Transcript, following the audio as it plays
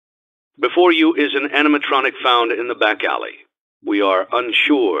Before you is an animatronic found in the back alley. We are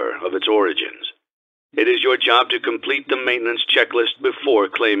unsure of its origins. It is your job to complete the maintenance checklist before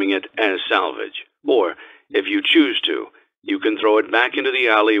claiming it as salvage. Or, if you choose to, you can throw it back into the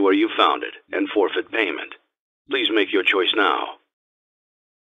alley where you found it and forfeit payment. Please make your choice now.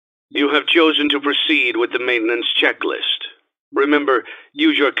 You have chosen to proceed with the maintenance checklist. Remember,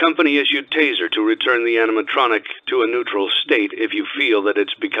 use your company-issued taser to return the animatronic to a neutral state if you feel that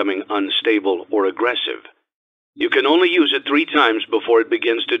it's becoming unstable or aggressive. You can only use it 3 times before it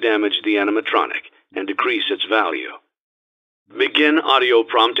begins to damage the animatronic and decrease its value. Begin audio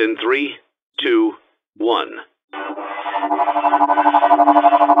prompt in 3, 2, 1.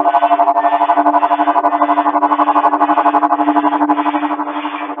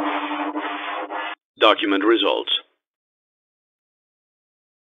 Document results.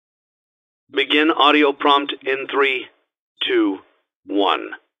 Begin audio prompt in 3, 2, 1.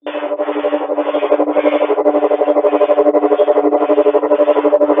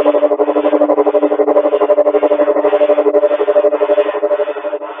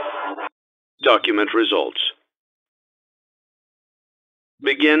 Document results.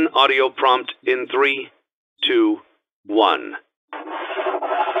 Begin audio prompt in 3, 2, 1.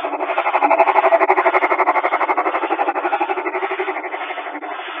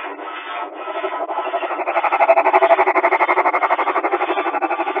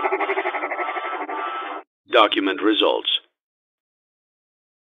 Document results.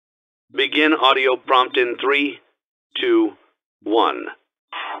 Begin audio prompt in 3, 2, 1.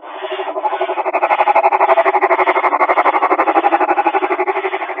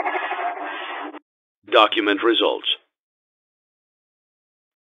 Document results.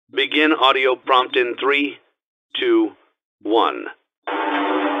 Begin audio prompt in 3, 2, 1.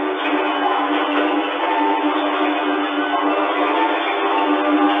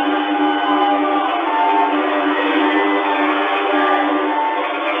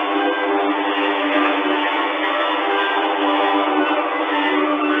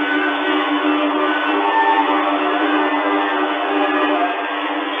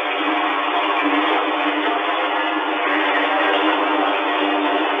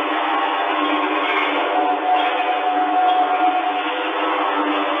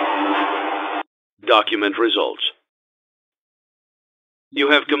 Document results.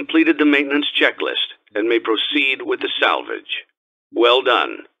 You have completed the maintenance checklist and may proceed with the salvage. Well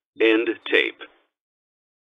done. End tape.